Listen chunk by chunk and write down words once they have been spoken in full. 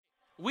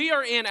We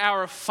are in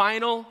our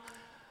final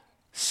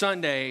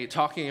Sunday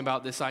talking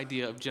about this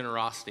idea of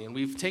generosity. And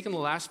we've taken the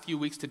last few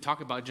weeks to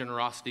talk about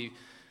generosity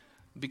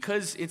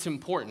because it's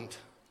important.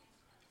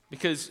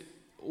 Because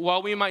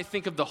while we might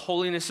think of the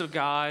holiness of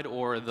God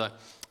or the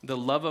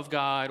love of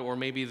God or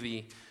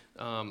maybe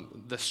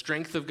the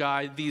strength of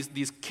God,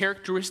 these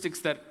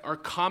characteristics that are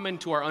common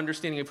to our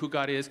understanding of who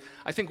God is,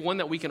 I think one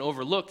that we can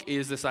overlook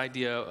is this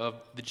idea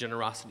of the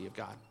generosity of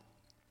God.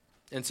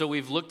 And so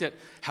we've looked at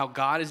how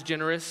God is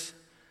generous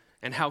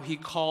and how he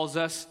calls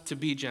us to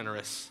be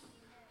generous.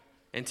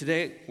 And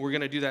today, we're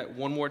going to do that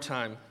one more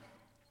time.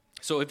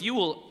 So if you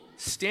will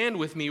stand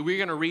with me, we're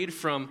going to read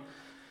from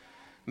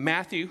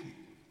Matthew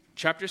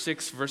chapter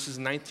 6, verses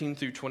 19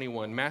 through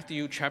 21.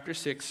 Matthew chapter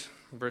 6,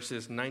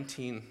 verses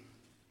 19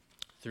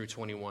 through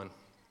 21.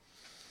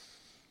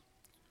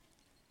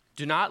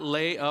 Do not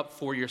lay up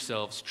for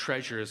yourselves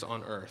treasures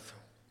on earth,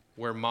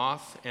 where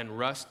moth and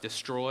rust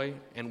destroy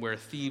and where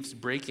thieves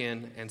break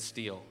in and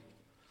steal.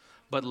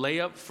 But lay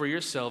up for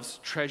yourselves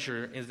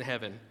treasure in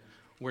heaven,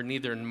 where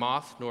neither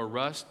moth nor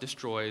rust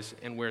destroys,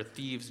 and where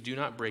thieves do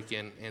not break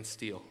in and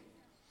steal.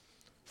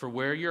 For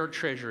where your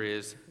treasure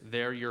is,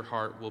 there your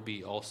heart will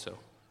be also.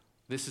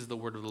 This is the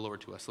word of the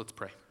Lord to us. Let's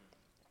pray.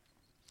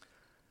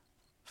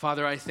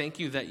 Father, I thank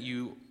you that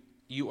you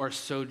are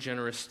so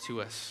generous to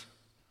us.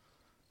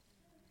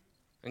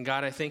 And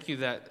God, I thank you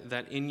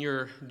that in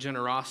your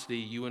generosity,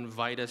 you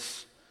invite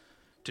us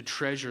to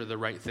treasure the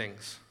right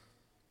things.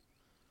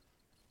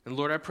 And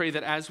Lord, I pray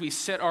that as we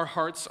set our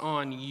hearts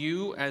on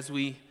you, as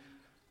we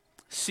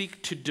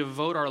seek to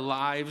devote our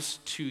lives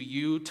to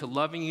you, to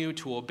loving you,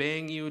 to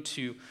obeying you,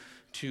 to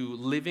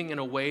living in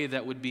a way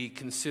that would be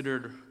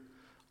considered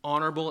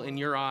honorable in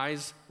your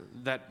eyes,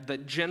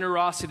 that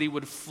generosity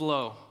would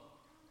flow.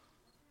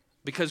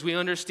 Because we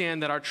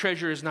understand that our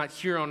treasure is not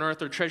here on earth,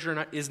 our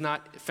treasure is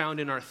not found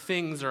in our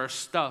things or our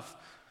stuff,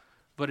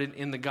 but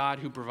in the God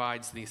who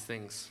provides these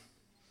things.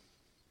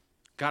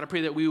 God, I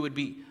pray that we would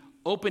be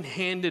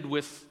open-handed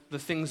with the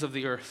things of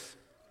the earth,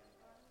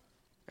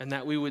 and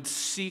that we would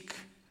seek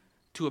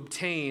to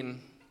obtain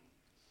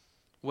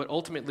what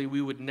ultimately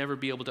we would never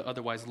be able to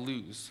otherwise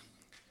lose.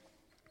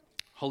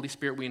 Holy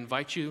Spirit, we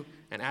invite you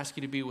and ask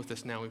you to be with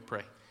us now, we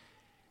pray.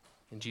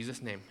 In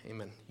Jesus' name,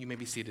 amen. You may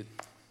be seated.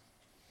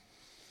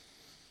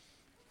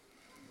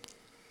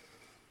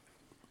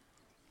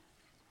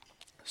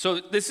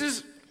 So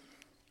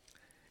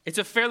it's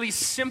a fairly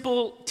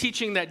simple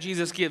teaching that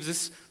Jesus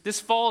gives. This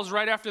falls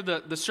right after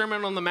the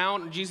Sermon on the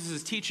Mount. Jesus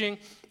is teaching.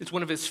 It's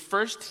one of his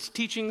first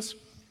teachings.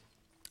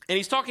 And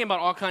he's talking about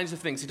all kinds of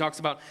things. He talks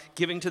about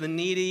giving to the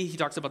needy. He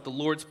talks about the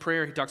Lord's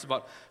Prayer. He talks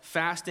about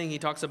fasting. He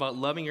talks about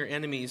loving your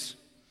enemies.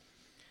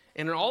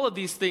 And in all of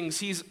these things,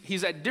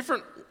 he's at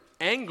different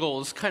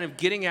angles kind of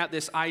getting at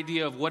this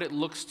idea of what it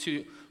looks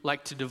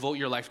like to devote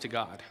your life to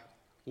God.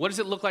 What does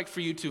it look like for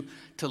you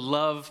to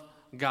love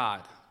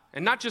God?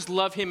 And not just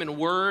love him in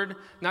word,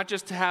 not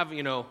just to have,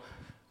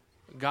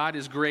 God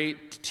is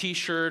great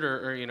t-shirt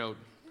or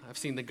I've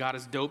seen the God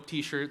is dope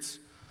t-shirts.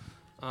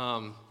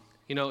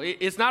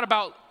 It's not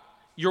about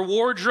your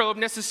wardrobe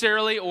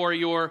necessarily or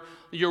your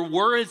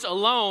words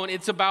alone.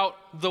 It's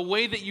about the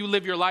way that you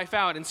live your life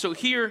out. And so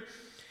here,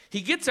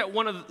 he gets at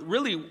one of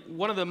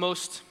the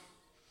most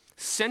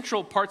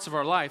central parts of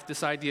our life,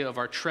 this idea of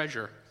our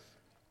treasure.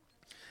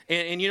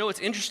 And it's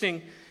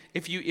interesting,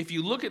 if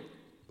you look at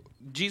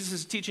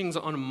Jesus' teachings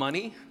on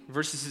money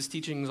versus his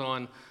teachings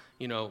on,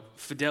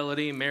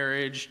 fidelity,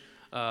 marriage,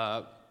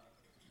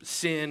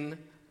 sin.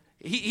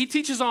 He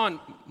teaches on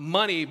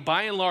money,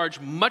 by and large,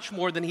 much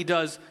more than he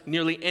does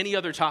nearly any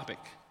other topic.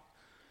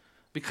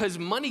 Because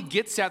money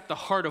gets at the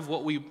heart of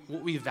what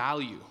we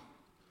value.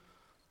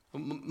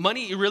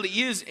 Money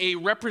really is a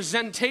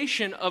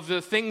representation of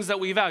the things that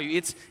we value.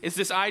 It's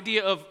this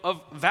idea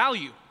of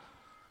value.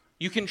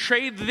 You can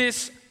trade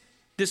this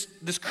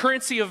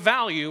currency of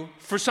value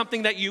for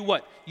something that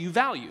you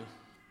value.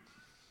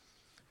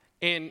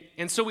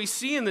 And so we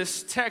see in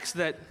this text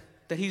that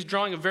he's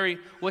drawing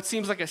what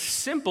seems like a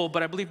simple,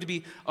 but I believe to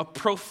be a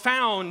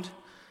profound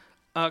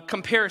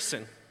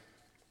comparison.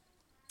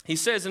 He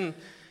says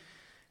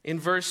in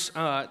verse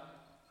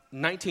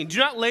 19, do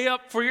not lay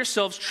up for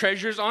yourselves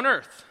treasures on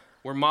earth,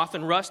 where moth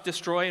and rust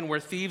destroy and where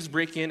thieves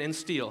break in and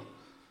steal.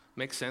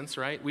 Makes sense,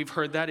 right? We've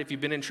heard that if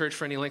you've been in church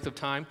for any length of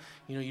time.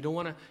 You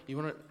want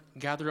to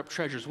gather up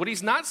treasures. What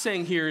he's not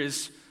saying here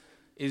is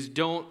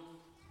don't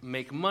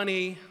make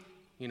money,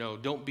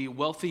 don't be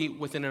wealthy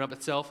within and of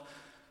itself.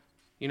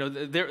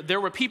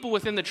 There were people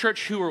within the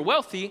church who were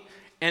wealthy,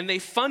 and they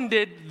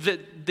funded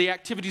the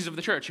activities of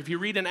the church. If you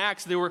read in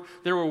Acts, there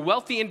were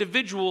wealthy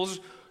individuals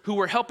who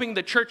were helping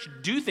the church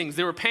do things.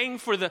 They were paying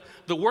for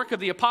the work of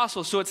the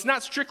apostles. So it's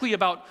not strictly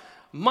about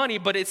money,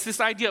 but it's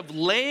this idea of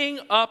laying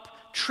up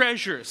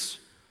treasures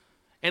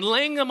and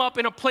laying them up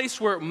in a place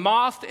where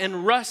moth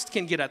and rust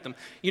can get at them.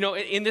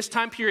 In this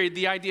time period,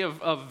 the idea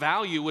of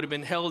value would have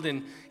been held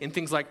in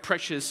things like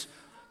precious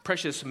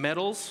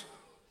metals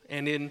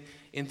and in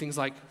things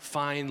like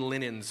fine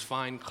linens,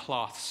 fine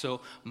cloths.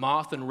 So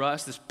moth and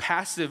rust, this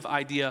passive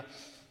idea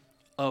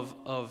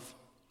of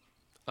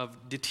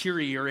of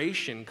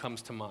deterioration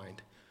comes to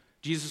mind.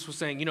 Jesus was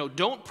saying,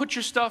 don't put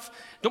your stuff,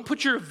 don't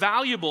put your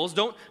valuables,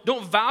 don't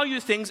value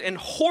things and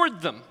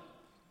hoard them.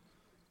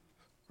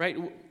 Right?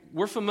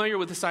 We're familiar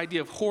with this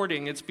idea of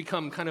hoarding. It's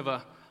become kind of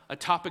a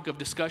topic of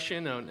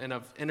discussion and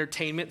of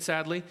entertainment,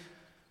 sadly,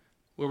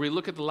 where we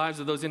look at the lives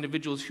of those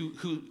individuals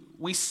who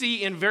we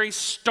see in very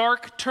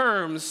stark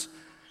terms,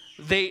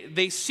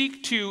 they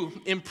seek to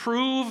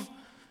improve,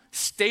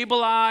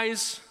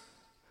 stabilize,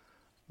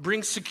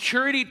 bring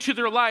security to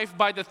their life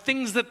by the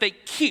things that they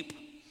keep,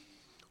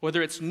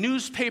 whether it's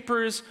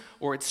newspapers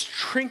or it's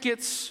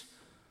trinkets.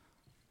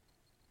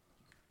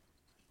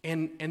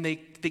 And they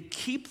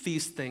keep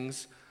these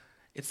things.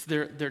 It's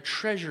their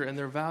treasure and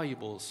their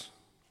valuables.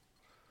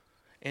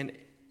 And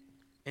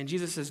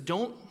Jesus says,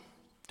 don't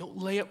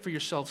lay up for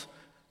yourselves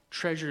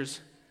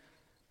treasures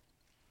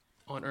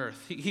on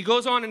earth. He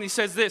goes on and he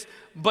says this,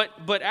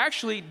 but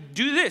actually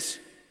do this.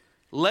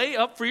 Lay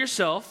up for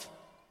yourself,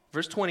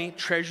 verse 20,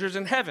 treasures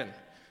in heaven,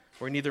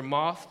 where neither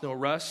moth nor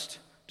rust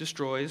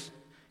destroys,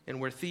 and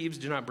where thieves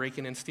do not break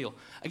in and steal.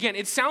 Again,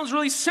 it sounds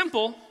really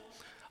simple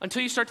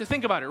until you start to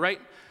think about it,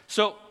 right?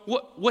 So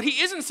what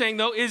he isn't saying,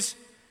 though, is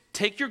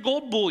take your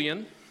gold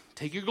bullion,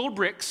 take your gold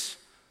bricks,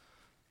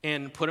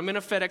 and put them in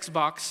a FedEx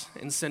box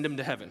and send them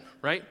to heaven,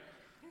 right?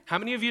 How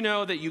many of you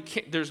know that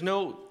there's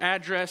no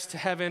address to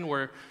heaven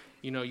where,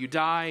 you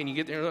die and you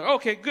get there,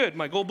 okay, good,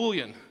 my gold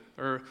bullion,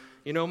 or,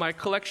 my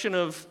collection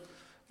of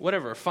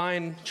whatever,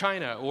 fine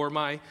china, or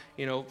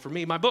for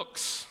me, my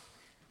books.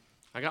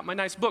 I got my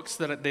nice books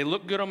that they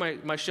look good on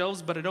my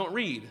shelves, but I don't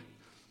read.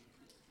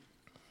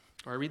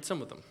 Or I read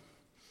some of them.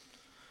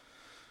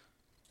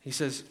 He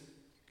says,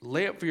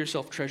 lay up for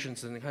yourself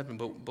treasures in heaven,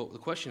 but the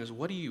question is,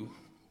 what do you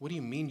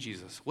mean,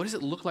 Jesus? What does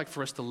it look like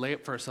for us to lay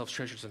up for ourselves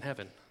treasures in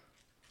heaven?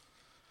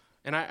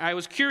 And I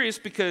was curious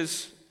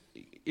because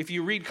if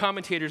you read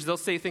commentators, they'll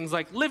say things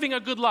like living a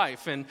good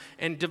life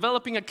and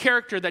developing a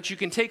character that you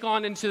can take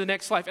on into the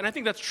next life. And I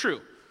think that's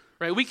true,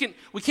 right? We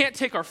can't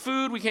take our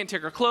food, we can't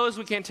take our clothes,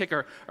 we can't take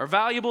our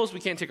valuables,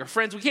 we can't take our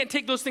friends, we can't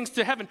take those things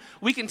to heaven.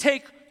 We can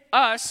take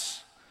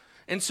us.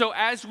 And so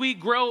as we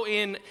grow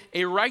in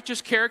a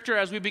righteous character,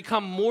 as we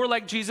become more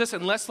like Jesus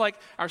and less like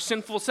our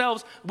sinful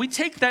selves, we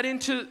take that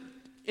into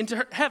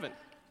heaven.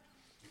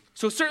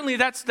 So certainly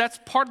that's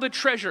part of the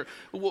treasure.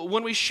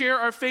 When we share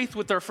our faith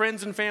with our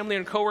friends and family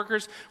and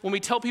coworkers, when we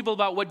tell people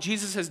about what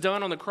Jesus has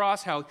done on the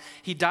cross, how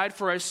he died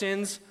for our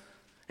sins,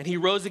 and he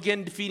rose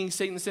again, defeating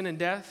Satan, sin, and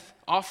death,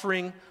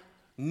 offering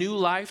new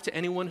life to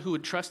anyone who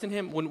would trust in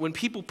him. When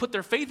people put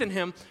their faith in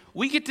him,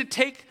 we get to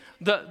take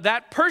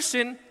that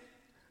person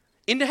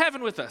into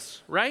heaven with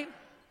us, right?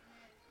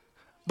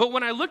 But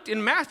when I looked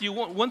in Matthew,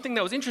 one thing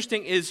that was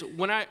interesting is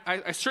when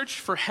I searched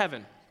for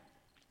heaven,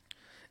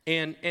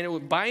 and it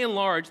was, by and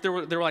large, there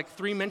were like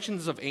 3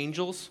 mentions of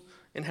angels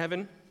in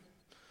heaven.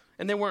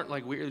 And they weren't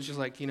like weird. It was just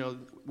like,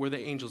 where the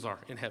angels are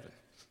in heaven.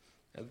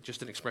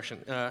 Just an expression.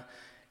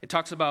 It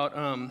talks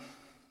about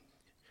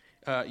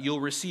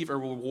you'll receive a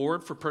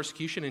reward for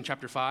persecution in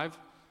chapter 5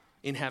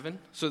 in heaven.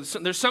 So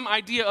there's some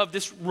idea of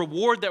this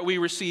reward that we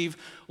receive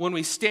when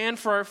we stand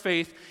for our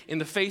faith in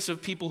the face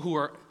of people who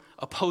are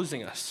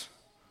opposing us.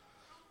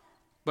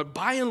 But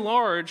by and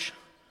large,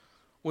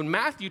 when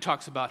Matthew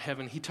talks about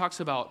heaven, he talks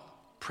about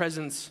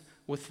presence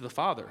with the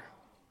Father.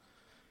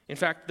 In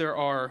fact, there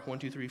are 1,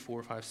 2, 3,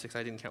 4, 5, 6.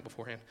 I didn't count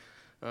beforehand.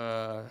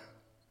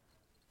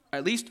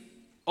 At least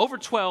over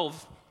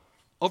 12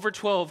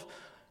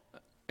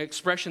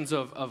 expressions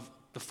of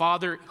the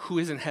Father who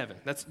is in heaven.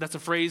 That's a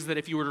phrase that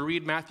if you were to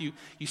read Matthew,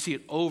 you see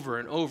it over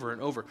and over and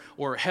over.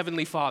 Or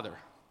Heavenly Father.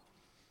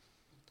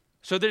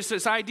 So there's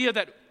this idea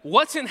that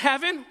what's in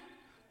heaven?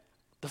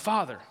 The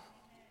Father.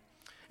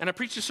 And I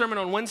preached a sermon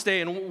on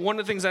Wednesday, and one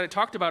of the things that I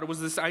talked about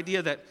was this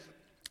idea that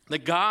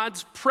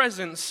God's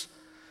presence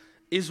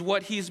is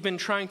what he's been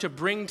trying to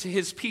bring to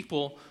his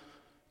people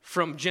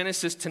from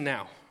Genesis to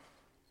now.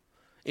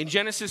 In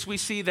Genesis, we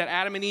see that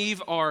Adam and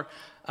Eve are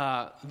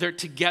they're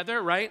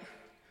together, right?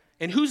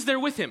 And who's there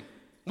with him?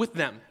 With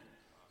them?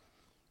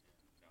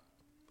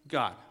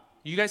 God.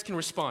 You guys can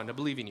respond. I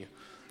believe in you.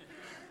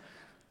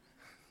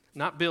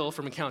 Not Bill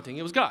from accounting.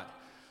 It was God,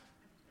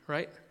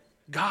 right?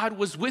 God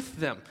was with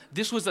them.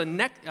 This was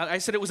I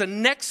said it was a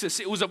nexus.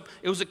 It was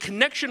a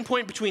connection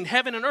point between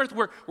heaven and earth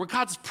where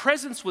God's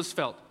presence was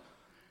felt.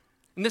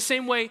 In the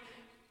same way,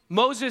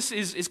 Moses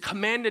is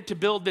commanded to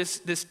build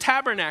this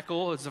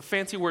tabernacle. It's a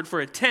fancy word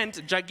for a tent,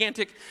 a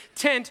gigantic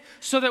tent,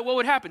 so that what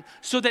would happen?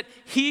 So that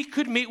he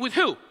could meet with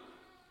who?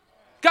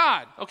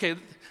 God. Okay,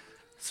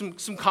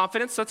 some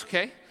confidence, that's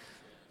okay.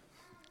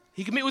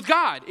 He could meet with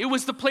God. It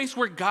was the place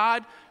where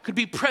God could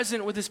be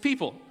present with his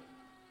people.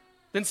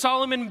 Then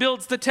Solomon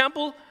builds the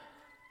temple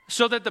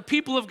so that the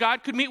people of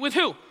God could meet with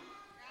who?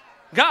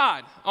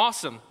 God.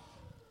 Awesome.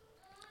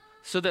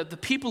 So that the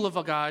people of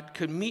God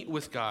could meet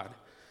with God.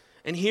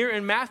 And here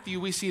in Matthew,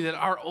 we see that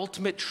our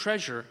ultimate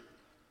treasure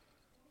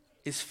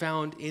is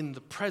found in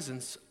the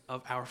presence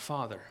of our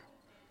Father.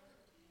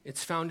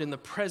 It's found in the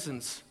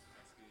presence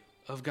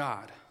of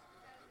God.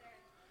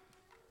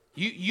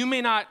 You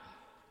may not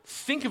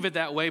think of it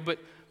that way, but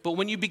But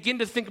when you begin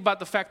to think about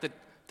the fact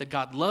that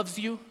God loves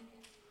you,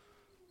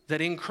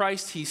 that in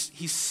Christ he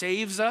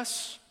saves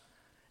us,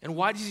 and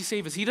why does he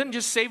save us? He doesn't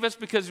just save us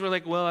because we're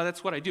like, well,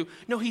 that's what I do.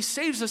 No, he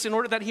saves us in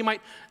order that he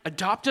might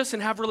adopt us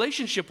and have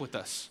relationship with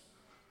us.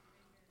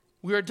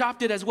 We're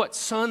adopted as what?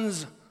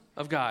 Sons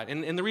of God.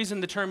 And the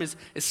reason the term is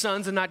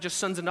sons and not just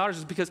sons and daughters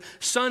is because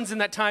sons in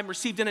that time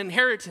received an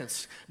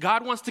inheritance.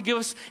 God wants to give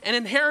us an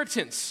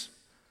inheritance.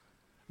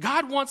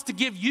 God wants to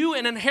give you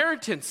an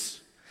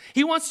inheritance.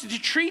 He wants to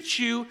treat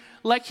you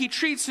like he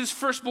treats his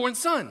firstborn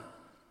son.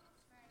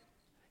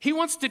 He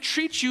wants to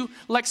treat you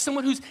like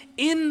someone who's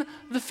in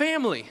the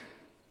family.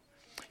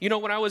 You know,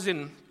 when I was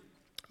in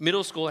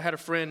middle school, I had a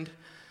friend,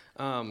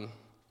 a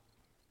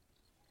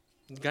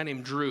guy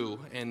named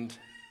Drew, and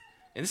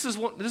this is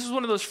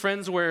one of those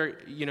friends where,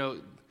 you know,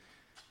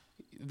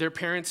 their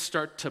parents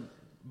start to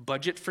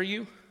budget for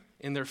you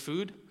in their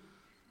food.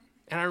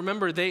 And I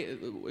remember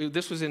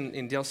this was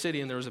in Dale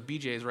City, and there was a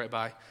BJ's right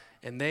by,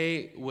 and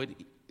they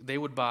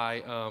would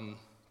buy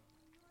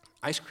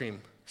ice cream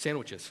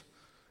sandwiches.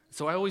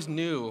 So I always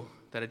knew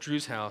that at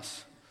Drew's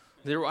house,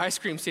 there were ice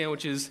cream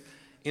sandwiches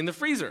in the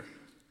freezer.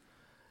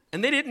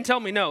 And they didn't tell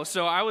me no.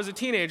 So I was a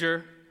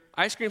teenager,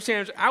 ice cream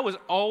sandwich. I was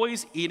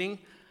always eating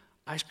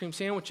ice cream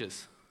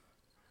sandwiches.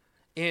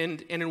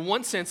 And in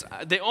one sense,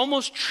 they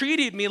almost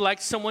treated me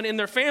like someone in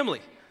their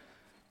family.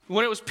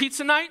 When it was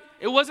pizza night,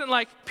 it wasn't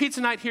like, pizza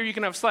night, here you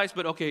can have a slice,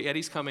 but okay,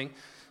 Eddie's coming.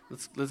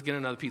 Let's get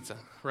another pizza,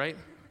 right?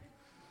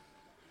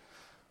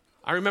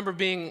 I remember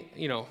being,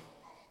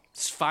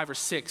 5 or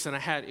 6, and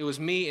it was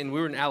me, and we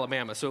were in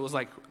Alabama, so it was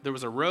like there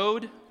was a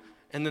road,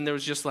 and then there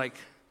was just like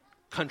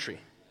country.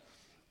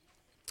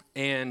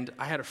 And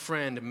I had a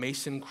friend,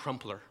 Mason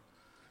Crumpler,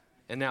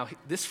 and now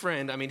this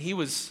friend,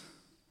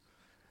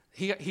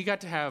 he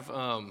got to have,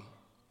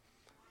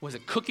 was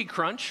it Cookie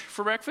Crunch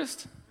for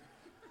breakfast?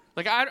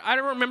 Like, I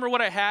don't remember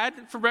what I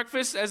had for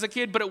breakfast as a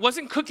kid, but it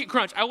wasn't Cookie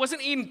Crunch. I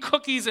wasn't eating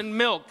cookies and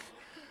milk.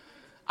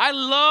 I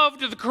loved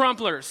the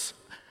Crumplers.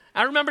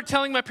 I remember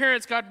telling my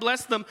parents, God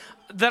bless them,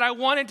 that I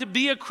wanted to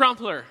be a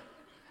Crumpler.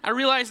 I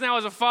realize now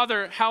as a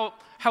father how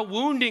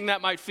wounding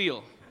that might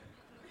feel.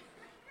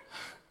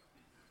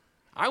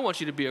 I want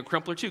you to be a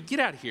Crumpler too. Get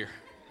out of here.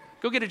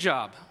 Go get a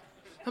job.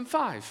 I'm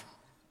 5.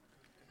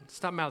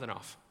 Stop mouthing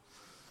off.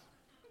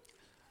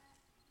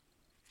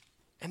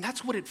 And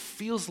that's what it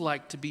feels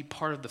like to be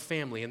part of the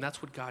family, and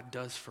that's what God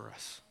does for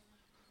us.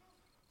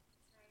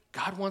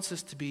 God wants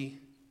us to be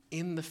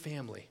in the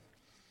family.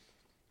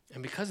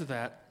 And because of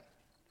that,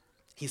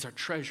 he's our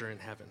treasure in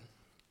heaven.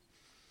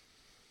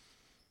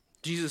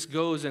 Jesus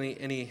goes and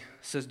he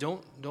says,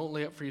 don't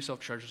lay up for yourself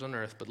treasures on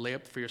earth, but lay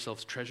up for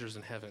yourselves treasures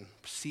in heaven.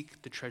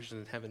 Seek the treasures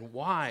in heaven.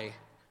 Why,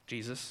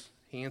 Jesus?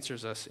 He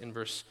answers us in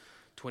verse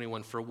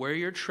 21. For where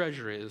your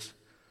treasure is,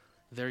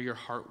 there your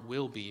heart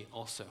will be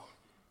also.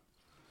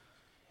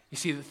 You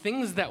see, the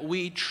things that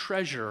we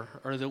treasure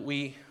or that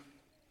we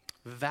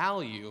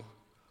value,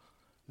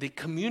 they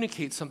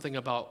communicate something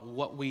about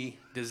what we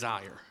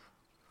desire.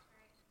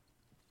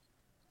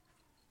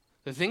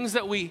 The things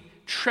that we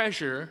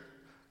treasure,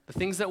 the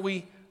things that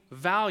we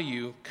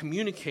value,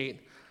 communicate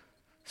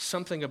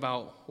something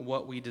about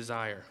what we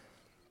desire.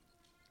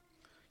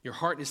 Your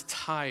heart is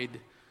tied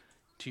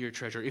to your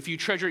treasure. If you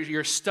treasure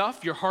your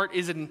stuff, your heart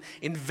is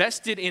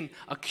invested in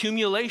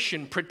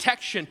accumulation,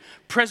 protection,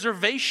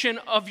 preservation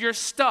of your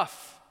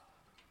stuff.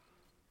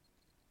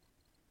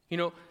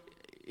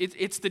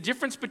 It's the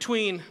difference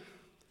between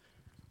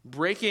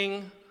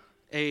breaking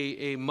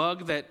a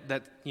mug that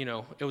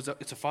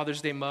it's a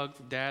Father's Day mug,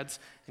 Dad's,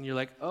 and you're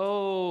like,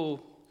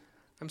 oh,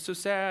 I'm so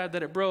sad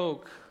that it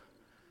broke.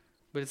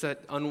 But it's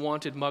that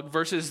unwanted mug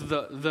versus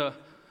the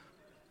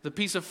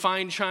piece of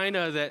fine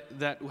china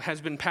that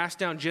has been passed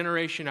down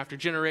generation after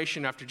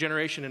generation after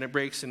generation, and it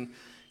breaks, and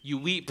you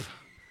weep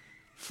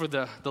for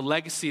the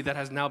legacy that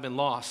has now been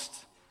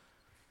lost.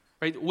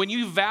 Right? When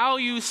you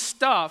value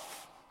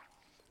stuff,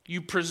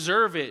 you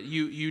preserve it.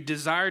 You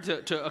desire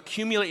to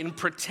accumulate and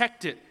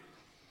protect it.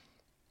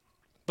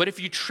 But if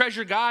you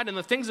treasure God and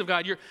the things of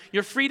God,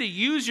 you're free to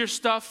use your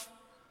stuff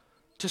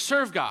to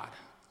serve God.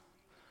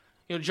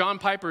 John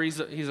Piper, he's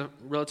a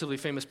relatively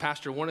famous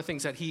pastor. One of the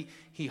things that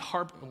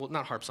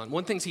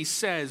one thing he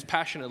says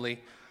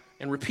passionately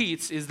and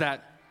repeats is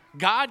that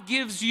God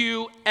gives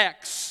you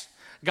X.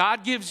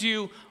 God gives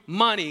you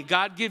money.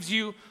 God gives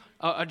you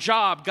a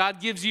job.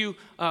 God gives you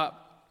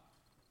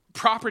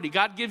property.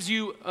 God gives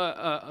you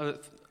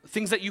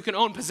things that you can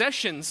own,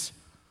 possessions,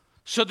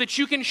 so that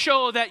you can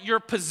show that your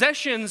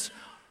possessions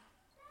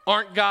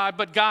aren't God,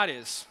 but God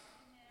is.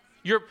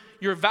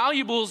 Your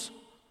valuables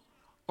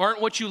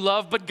aren't what you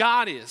love, but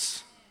God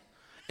is.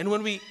 And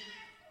when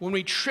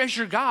we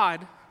treasure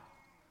God,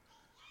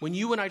 when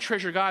you and I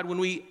treasure God, when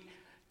we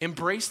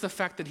embrace the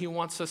fact that he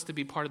wants us to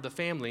be part of the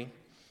family,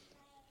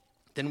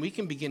 then we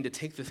can begin to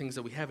take the things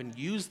that we have and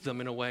use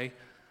them in a way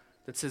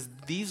that says,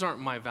 these aren't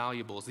my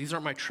valuables, these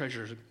aren't my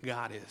treasures,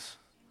 God is.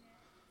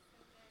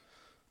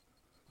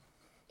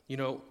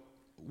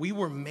 We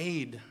were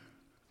made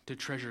to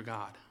treasure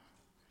God.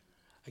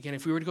 Again,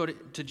 if we were to go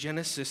to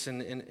Genesis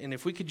and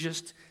if we could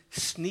just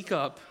sneak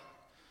up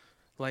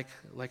like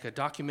a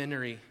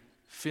documentary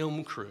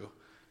film crew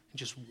and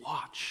just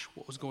watch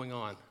what was going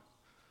on.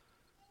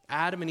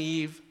 Adam and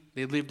Eve,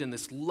 they lived in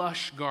this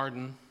lush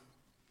garden.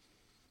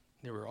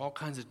 There were all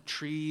kinds of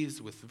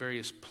trees with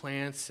various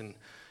plants and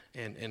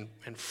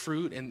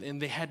fruit,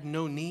 and they had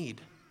no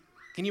need.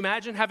 Can you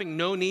imagine having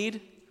no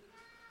need?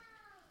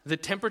 The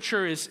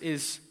temperature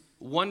is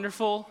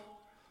wonderful.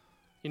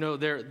 You know,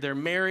 they're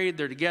married,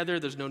 they're together,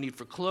 there's no need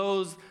for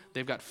clothes,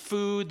 they've got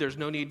food, there's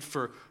no need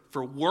for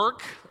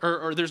work,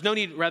 or there's no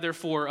need rather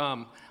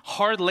for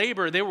hard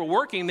labor. They were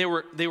working, they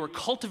were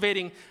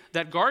cultivating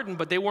that garden,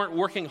 but they weren't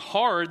working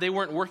hard, they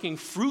weren't working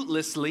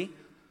fruitlessly.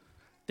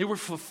 They were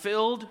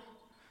fulfilled,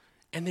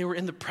 and they were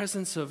in the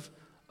presence of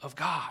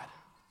God.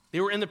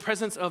 They were in the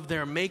presence of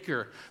their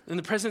Maker, in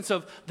the presence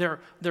of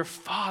their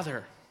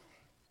Father.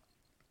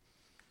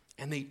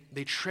 And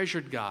they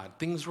treasured God.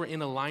 Things were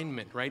in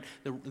alignment, right?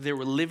 They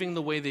were living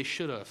the way they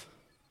should have.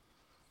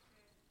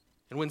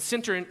 And when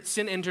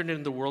sin entered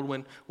into the world,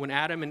 when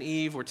Adam and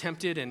Eve were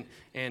tempted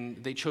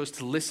and they chose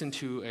to listen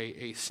to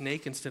a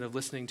snake instead of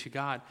listening to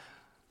God,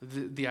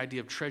 the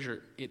idea of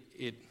treasure,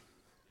 it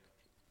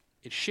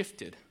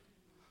shifted.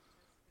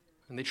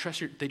 And they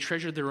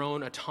treasured their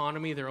own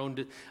autonomy, their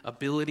own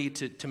ability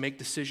to make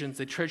decisions.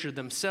 They treasured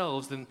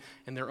themselves and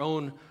their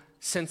own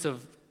sense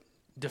of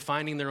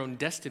defining their own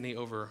destiny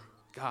over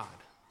God.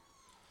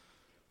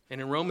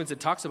 And in Romans, it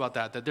talks about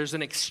that there's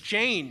an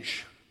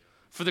exchange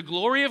for the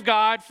glory of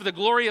God, for the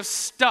glory of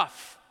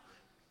stuff.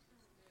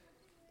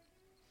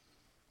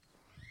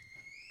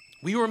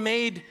 We were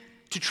made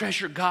to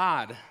treasure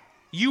God.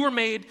 You were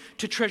made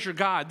to treasure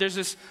God. There's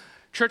this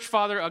church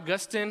father,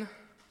 Augustine,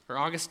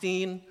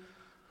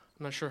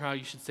 I'm not sure how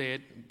you should say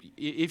it.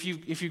 If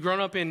you've grown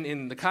up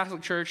in the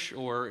Catholic Church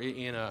or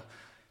in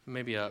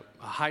maybe a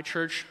high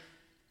church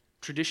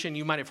tradition,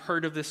 you might have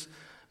heard of this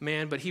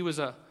man, but he's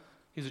a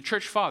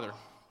church father.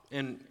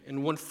 And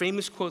one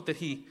famous quote that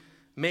he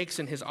makes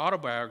in his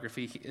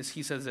autobiography is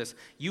he says this: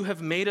 "You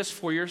have made us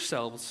for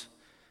yourselves,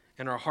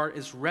 and our heart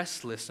is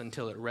restless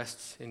until it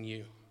rests in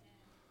you."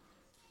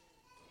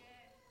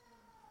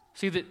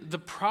 See, the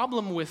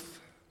problem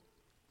with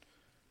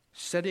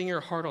setting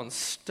your heart on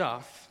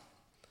stuff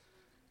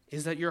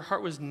is that your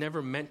heart was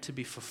never meant to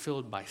be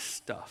fulfilled by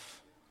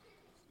stuff.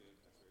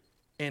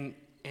 And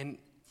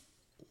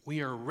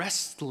we are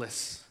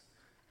restless.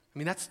 I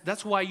mean,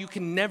 that's why you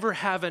can never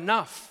have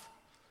enough.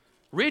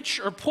 Rich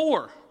or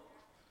poor,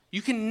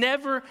 you can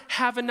never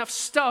have enough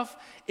stuff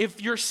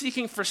if you're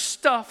seeking for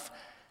stuff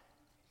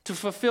to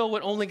fulfill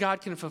what only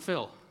God can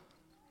fulfill.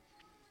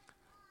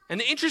 And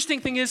the interesting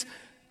thing is,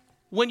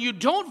 when you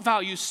don't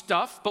value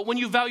stuff, but when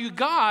you value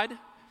God,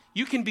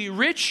 you can be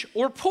rich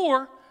or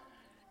poor,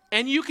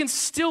 and you can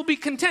still be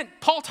content.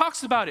 Paul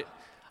talks about it.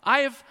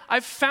 I've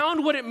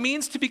found what it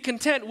means to be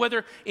content,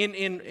 whether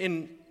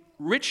in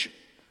rich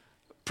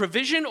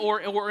provision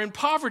or in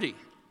poverty.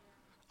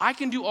 I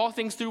can do all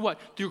things through what?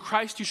 Through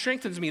Christ who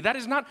strengthens me.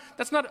 That's not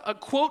a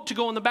quote to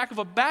go on the back of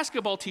a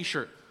basketball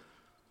t-shirt.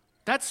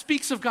 That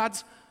speaks of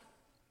God's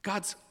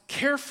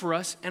care for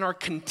us and our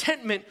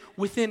contentment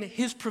within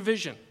his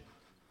provision.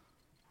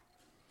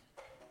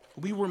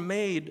 We were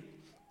made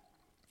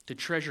to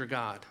treasure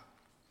God.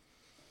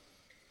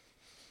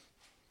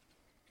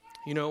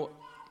 You know,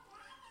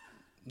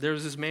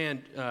 there's this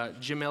man,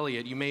 Jim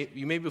Elliot. You may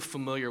be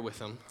familiar with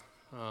him.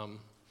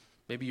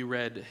 Maybe you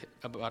read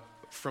about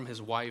from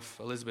his wife,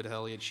 Elizabeth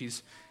Elliot.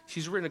 She's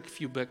written a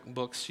few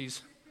books.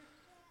 She's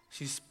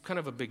kind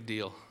of a big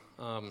deal.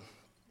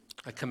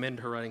 I commend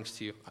her writings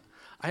to you.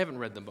 I haven't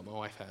read them, but my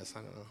wife has.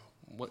 I don't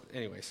know.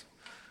 Anyways,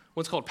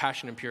 one's called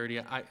Passion and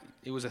Purity.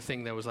 It was a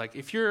thing that was like,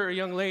 if you're a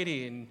young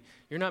lady and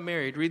you're not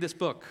married, read this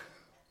book.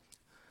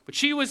 But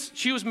she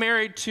was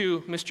married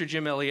to Mr.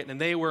 Jim Elliot, and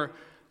they were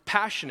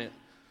passionate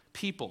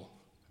people.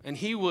 And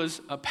he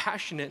was a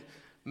passionate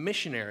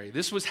missionary.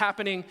 This was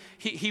happening.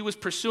 He was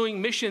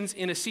pursuing missions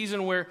in a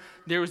season where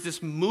there was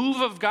this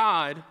move of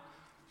God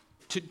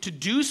to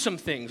do some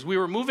things. We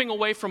were moving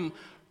away from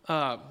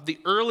the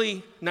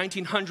early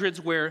 1900s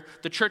where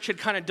the church had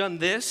kind of done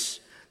this.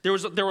 There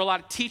were a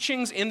lot of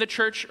teachings in the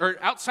church or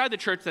outside the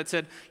church that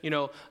said,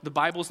 the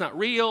Bible's not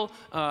real,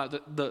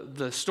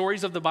 the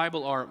stories of the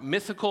Bible are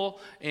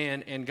mythical,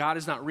 and God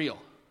is not real.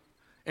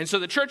 And so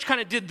the church kind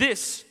of did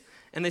this,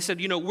 and they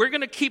said, we're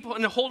going to keep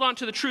and hold on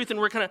to the truth, and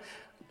we're going to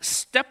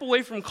step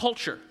away from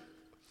culture.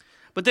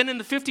 But then in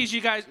the 50s,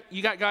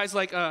 you got guys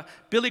like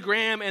Billy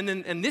Graham,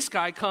 and this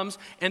guy comes,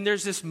 and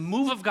there's this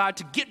move of God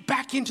to get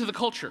back into the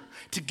culture,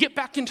 to get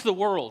back into the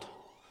world.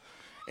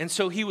 And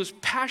so he was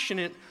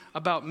passionate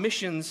about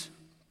missions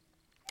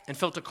and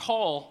felt a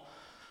call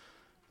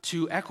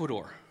to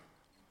Ecuador.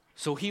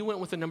 So he went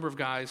with a number of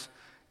guys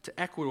to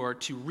Ecuador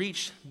to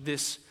reach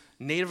this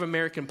Native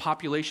American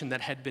population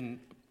that had been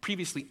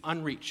previously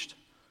unreached,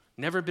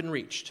 never been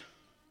reached.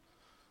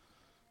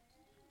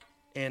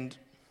 And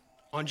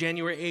on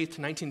January 8th,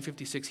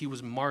 1956, he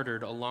was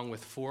martyred along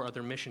with 4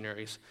 other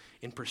missionaries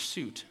in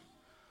pursuit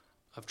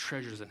of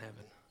treasures in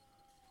heaven.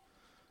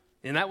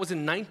 And that was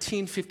in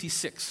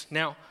 1956.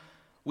 Now,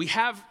 we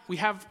have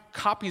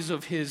copies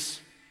of his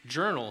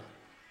journal,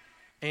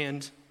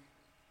 and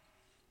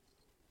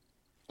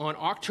on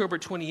October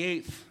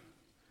 28th,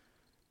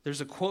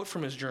 there's a quote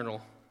from his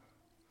journal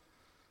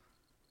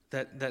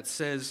that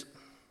says,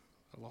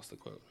 I lost the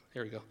quote.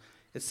 There we go.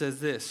 It says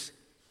this: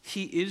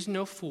 "He is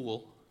no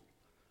fool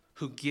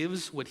who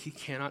gives what he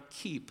cannot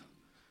keep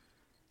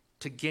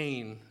to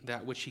gain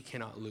that which he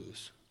cannot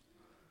lose."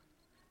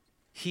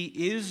 He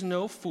is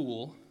no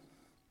fool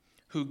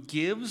who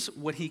gives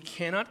what he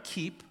cannot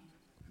keep,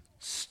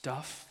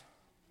 stuff,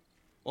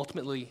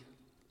 ultimately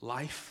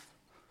life,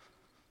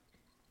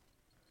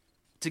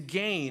 to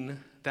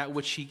gain that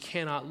which he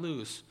cannot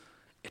lose,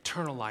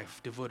 eternal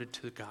life devoted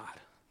to God,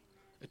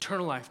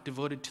 eternal life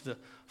devoted to the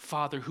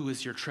Father who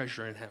is your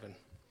treasure in heaven.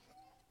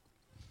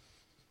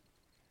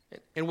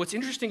 And what's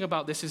interesting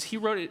about this is he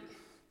wrote it,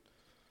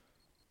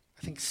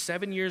 I think,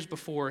 7 years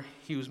before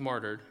he was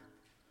martyred,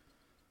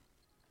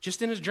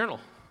 just in his journal.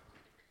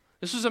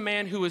 This was a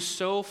man who was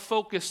so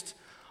focused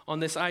on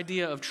this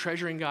idea of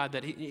treasuring God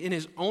that in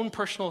his own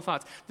personal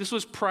thoughts, this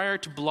was prior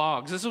to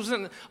blogs. This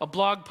wasn't a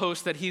blog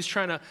post that he's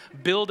trying to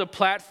build a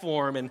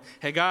platform and,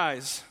 hey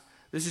guys,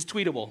 this is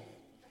tweetable,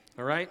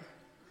 all right?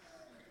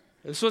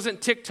 This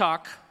wasn't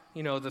TikTok,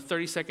 the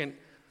 30-second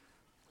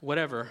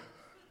whatever.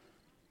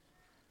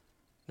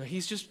 No,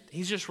 he's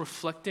just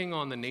reflecting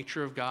on the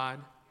nature of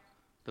God,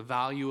 the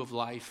value of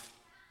life,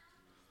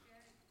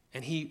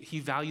 and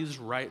he values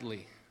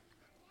rightly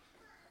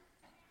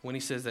when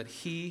he says that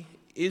he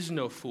is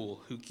no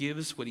fool who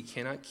gives what he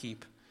cannot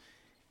keep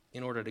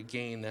in order to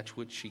gain that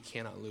which he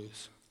cannot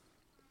lose.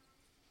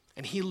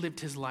 And he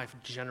lived his life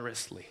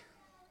generously.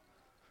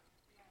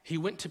 He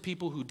went to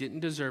people who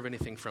didn't deserve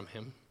anything from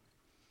him,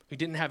 who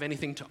didn't have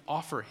anything to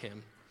offer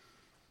him,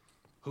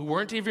 who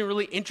weren't even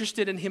really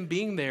interested in him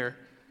being there,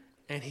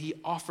 and he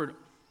offered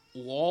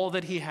all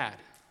that he had.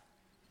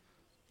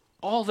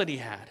 All that he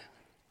had.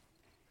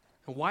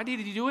 And why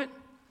did he do it?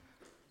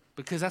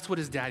 Because that's what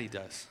his daddy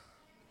does.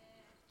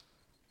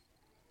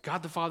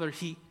 God the Father,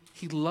 he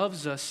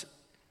loves us,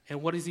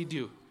 and what does he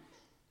do?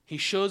 He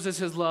shows us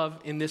his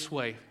love in this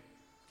way.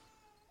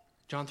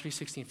 John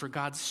 3:16, "For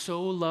God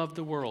so loved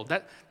the world."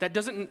 That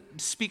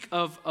doesn't speak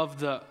of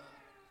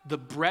the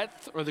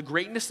breadth or the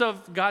greatness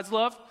of God's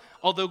love,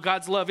 although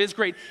God's love is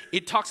great.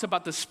 It talks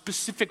about the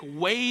specific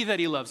way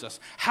that he loves us.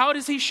 How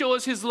does he show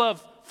us his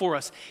love for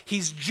us?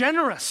 He's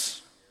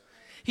generous.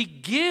 He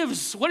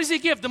gives. What does he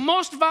give? The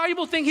most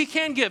valuable thing he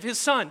can give, his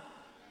son,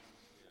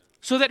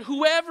 so that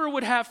whoever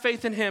would have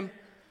faith in him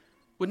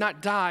would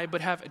not die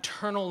but have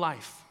eternal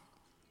life.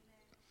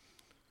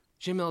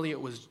 Jim Elliot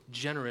was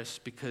generous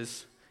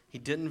because he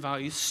didn't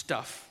value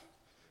stuff,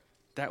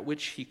 that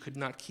which he could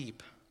not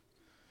keep.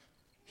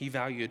 He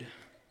valued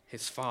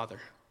his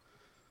Father,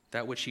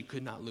 that which he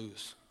could not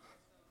lose.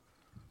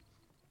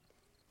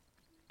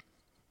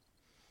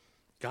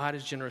 God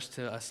is generous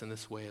to us in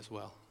this way as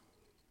well.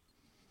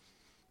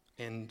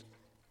 And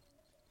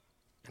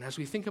as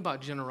we think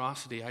about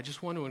generosity, I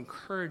just want to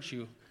encourage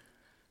you,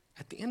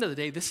 at the end of the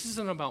day, this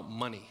isn't about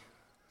money.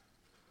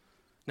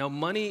 Now,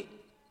 money,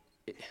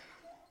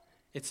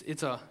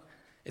 it's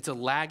a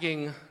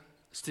lagging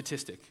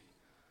statistic.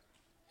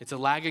 It's a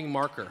lagging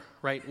marker,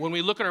 right? When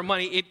we look at our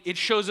money, it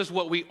shows us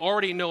what we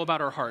already know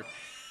about our heart.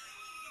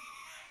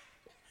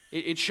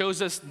 It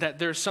shows us that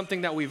there's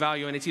something that we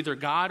value, and it's either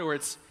God or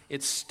it's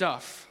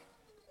stuff.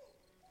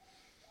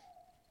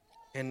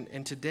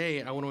 And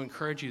today, I want to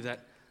encourage you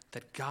that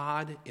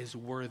God is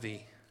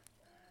worthy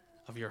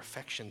of your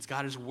affections.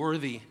 God is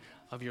worthy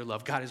of your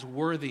love. God is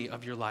worthy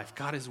of your life.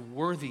 God is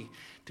worthy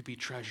to be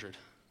treasured.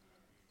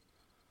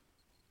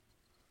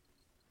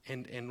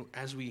 And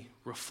as we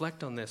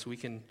reflect on this, we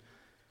can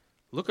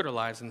look at our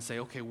lives and say,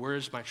 okay, where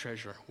is my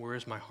treasure? Where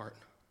is my heart?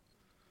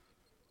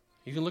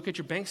 You can look at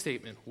your bank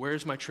statement. Where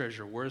is my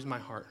treasure? Where is my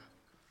heart?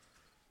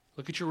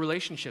 Look at your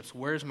relationships.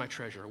 Where is my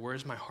treasure? Where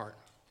is my heart?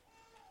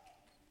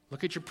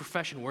 Look at your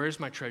profession. Where is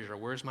my treasure?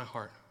 Where is my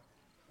heart?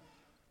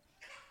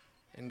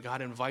 And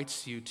God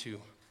invites you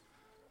to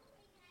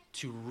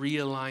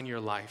realign your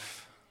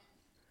life,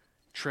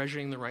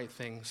 treasuring the right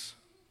things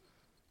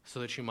so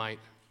that you might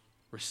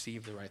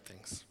receive the right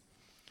things.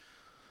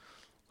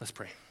 Let's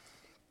pray.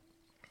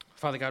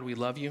 Father God, we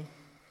love you.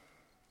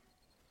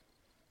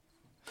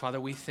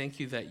 Father, we thank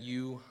you that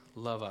you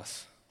love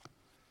us.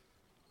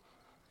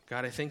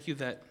 God, I thank you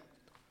that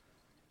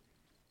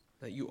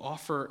you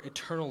offer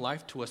eternal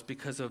life to us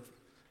because of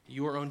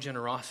your own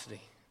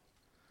generosity.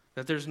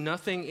 That there's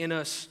nothing in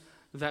us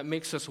that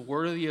makes us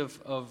worthy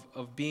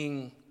of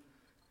being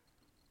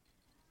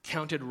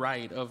counted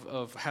right,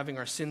 of having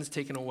our sins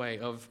taken away,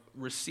 of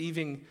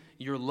receiving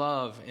your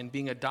love and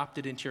being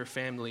adopted into your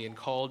family and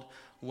called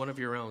one of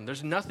your own.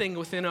 There's nothing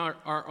within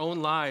our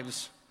own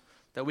lives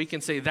that we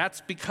can say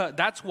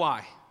that's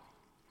why.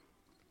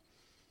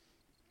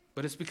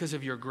 But it's because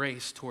of your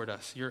grace toward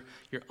us, your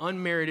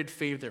unmerited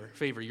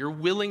favor, your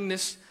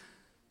willingness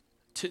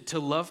to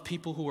love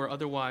people who are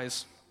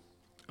otherwise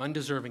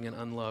undeserving and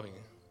unloving.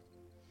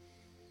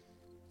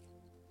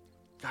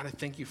 God, I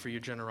thank you for your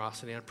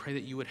generosity. And I pray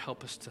that you would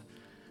help us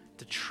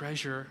to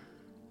treasure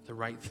the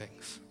right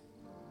things.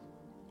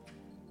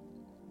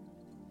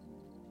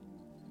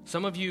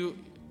 Some of you,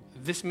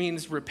 this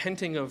means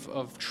repenting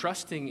of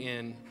trusting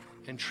in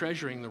and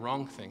treasuring the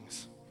wrong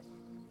things.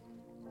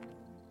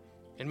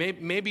 And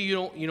maybe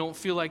you don't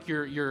feel like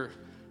you're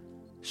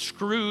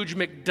Scrooge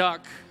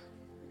McDuck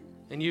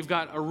and you've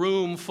got a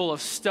room full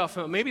of stuff.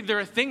 Maybe there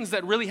are things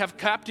that really have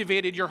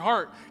captivated your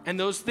heart, and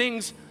those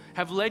things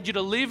have led you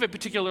to live a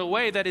particular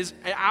way that is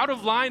out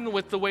of line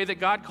with the way that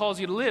God calls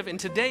you to live. And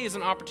today is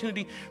an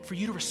opportunity for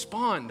you to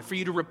respond, for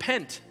you to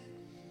repent.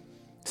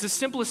 It's as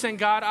simple as saying,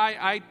 God,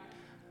 I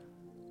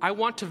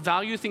want to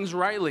value things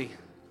rightly,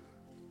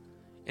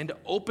 and to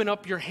open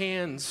up your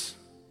hands,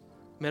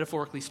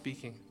 metaphorically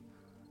speaking.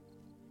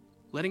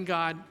 Letting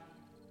God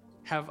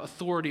have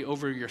authority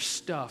over your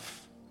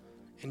stuff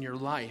and your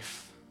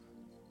life.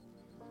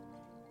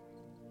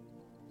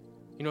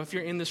 You know, if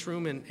you're in this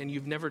room and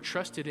you've never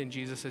trusted in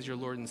Jesus as your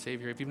Lord and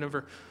Savior, if you've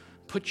never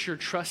put your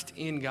trust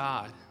in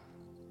God,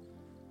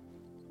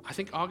 I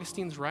think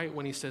Augustine's right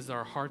when he says that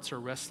our hearts are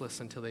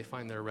restless until they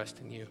find their rest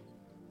in you.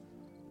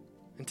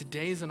 And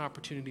today is an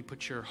opportunity to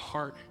put your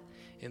heart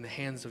in the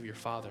hands of your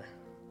Father.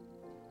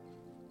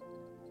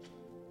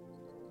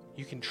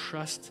 You can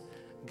trust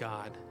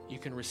God. You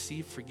can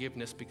receive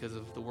forgiveness because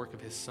of the work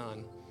of his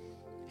Son.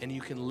 And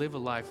you can live a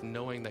life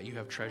knowing that you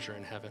have treasure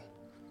in heaven.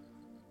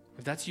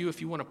 If that's you, if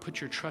you want to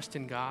put your trust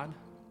in God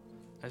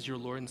as your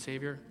Lord and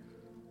Savior,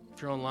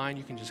 if you're online,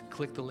 you can just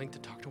click the link to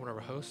talk to one of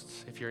our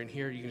hosts. If you're in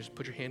here, you can just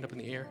put your hand up in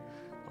the air.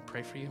 I'll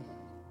pray for you.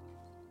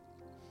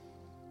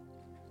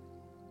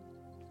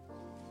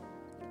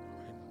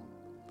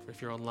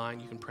 If you're online,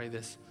 you can pray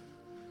this.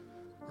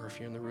 Or if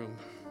you're in the room,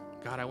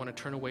 God, I want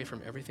to turn away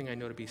from everything I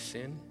know to be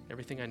sin,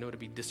 everything I know to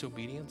be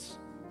disobedience.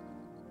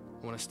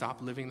 I want to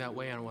stop living that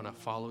way, and I want to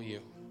follow you.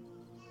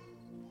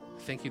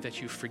 Thank you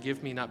that you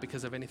forgive me, not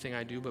because of anything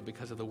I do, but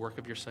because of the work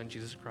of your Son,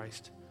 Jesus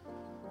Christ.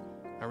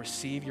 I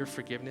receive your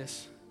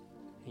forgiveness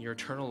and your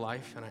eternal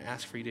life, and I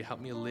ask for you to help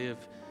me live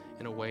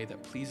in a way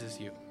that pleases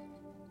you,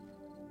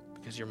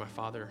 because you're my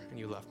Father and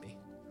you love me.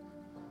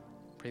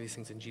 I pray these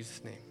things in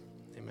Jesus' name.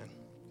 Amen.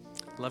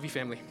 Love you,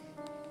 family.